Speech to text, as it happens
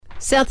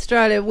South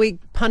Australia, we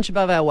punch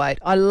above our weight.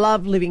 I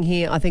love living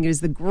here. I think it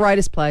is the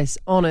greatest place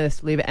on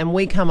earth to live, and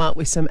we come up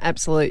with some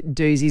absolute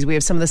doozies. We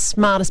have some of the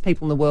smartest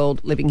people in the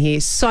world living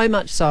here, so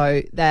much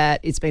so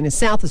that it's been a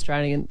South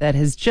Australian that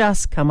has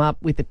just come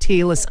up with a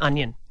tearless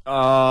onion.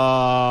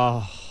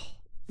 Oh,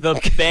 the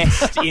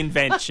best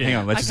invention. Hang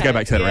on, let's just go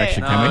back to that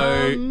reaction,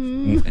 can we?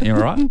 You all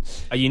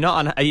right? Are you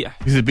not? This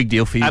is a big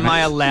deal for you. Am mate. I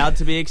allowed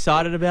to be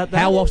excited about that?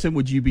 How often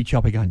would you be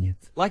chopping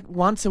onions? Like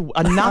once enough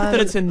that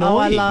it's annoying. Oh,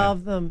 I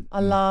love them. I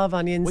love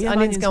onions. We have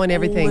Onions go in onions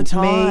everything. all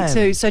the Me time.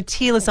 too. So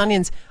tearless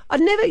onions. I'd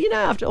never,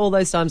 after all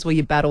those times where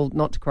you battle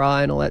not to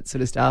cry and all that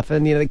sort of stuff,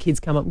 and the kids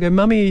come up and go,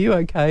 "Mummy, are you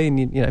okay?"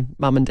 And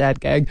mum and dad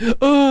gag,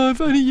 "Oh, if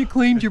only you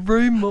cleaned your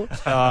room more."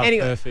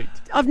 Anyway,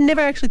 Perfect. I've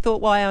never actually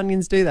thought why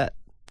onions do that.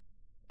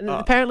 And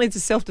apparently it's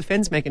a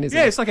self-defense mechanism.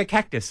 Yeah, it's like a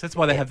cactus. That's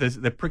why they have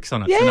the pricks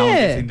on it, Yeah. so no one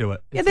gets into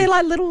it. Yeah, they're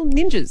like little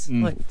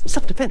ninjas, like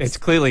self-defense. It's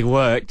clearly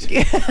worked.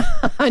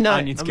 I know.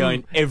 Onions go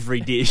in every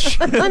dish.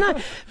 I know.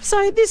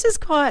 So this is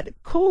quite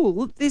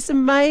cool. This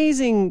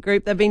amazing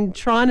group, they've been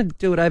trying to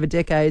do it over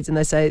decades, and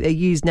they say they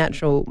use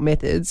natural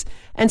methods.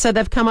 And so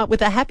they've come up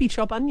with a happy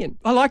chop onion.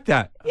 I like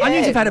that. Yeah.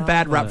 Onions have had a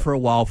bad rap for a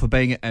while for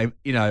being,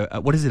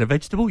 what is it, a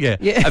vegetable? Yeah.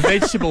 A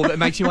vegetable that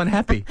makes you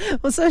unhappy.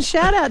 Well, so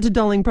shout out to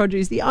Dolling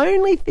Produce. The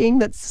only thing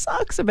that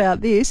sucks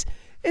about this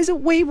is that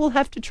we will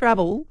have to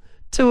travel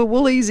to a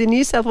Woolies in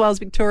New South Wales,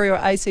 Victoria or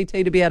ACT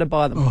to be able to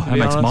buy them. Oh, that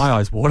makes my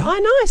eyes water. I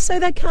know, so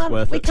they can't.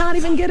 worth We it. can't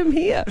even get them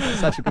here.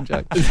 Such a good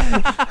joke.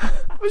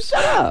 Well,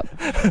 shut up.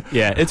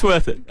 Yeah, it's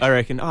worth it, I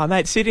reckon. Oh,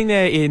 mate, sitting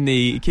there in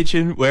the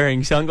kitchen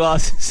wearing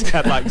sunglasses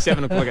at like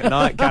 7 o'clock at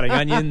night, cutting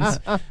onions,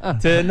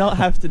 to not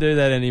have to do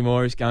that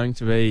anymore is going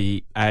to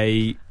be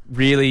a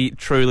really,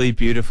 truly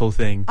beautiful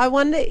thing. I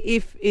wonder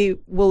if it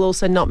will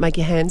also not make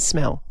your hands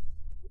smell.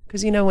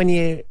 Because when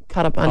you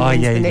cut up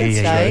onions the next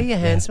day, your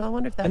hands smell. I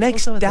wonder if that's The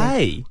next also a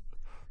thing. day,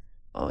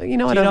 Oh, I Do you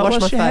don't not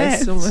wash my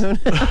wash your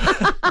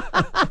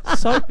face.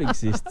 soap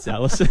exists,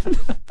 Alison.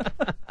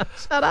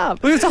 Shut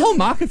up. Well, there's a whole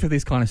market for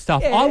this kind of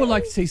stuff. Yeah. I would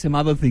like to see some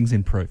other things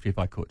improve if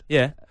I could.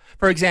 Yeah.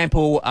 For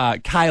example,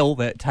 kale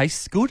that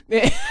tastes good,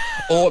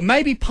 or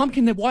maybe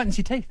pumpkin that whitens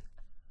your teeth.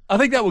 I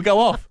think that would go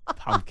off.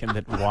 Pumpkin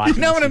that white.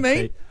 You know what I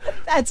mean?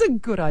 That's a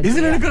good idea.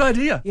 Isn't it a good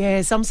idea?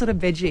 Yeah, some sort of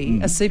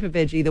veggie, a super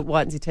veggie that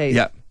whitens your teeth.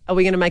 Yeah. Are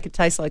we going to make it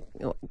taste like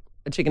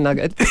a chicken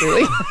nugget,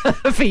 really,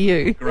 for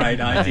you? Great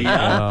idea.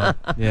 Yeah.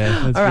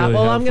 That's All right, really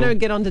well, I'm going to helpful.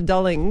 get on to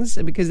Dollings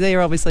because they're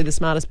obviously the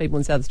smartest people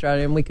in South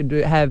Australia, and we could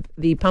have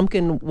the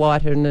pumpkin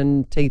whiten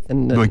and teeth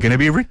and We're going to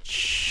be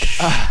rich.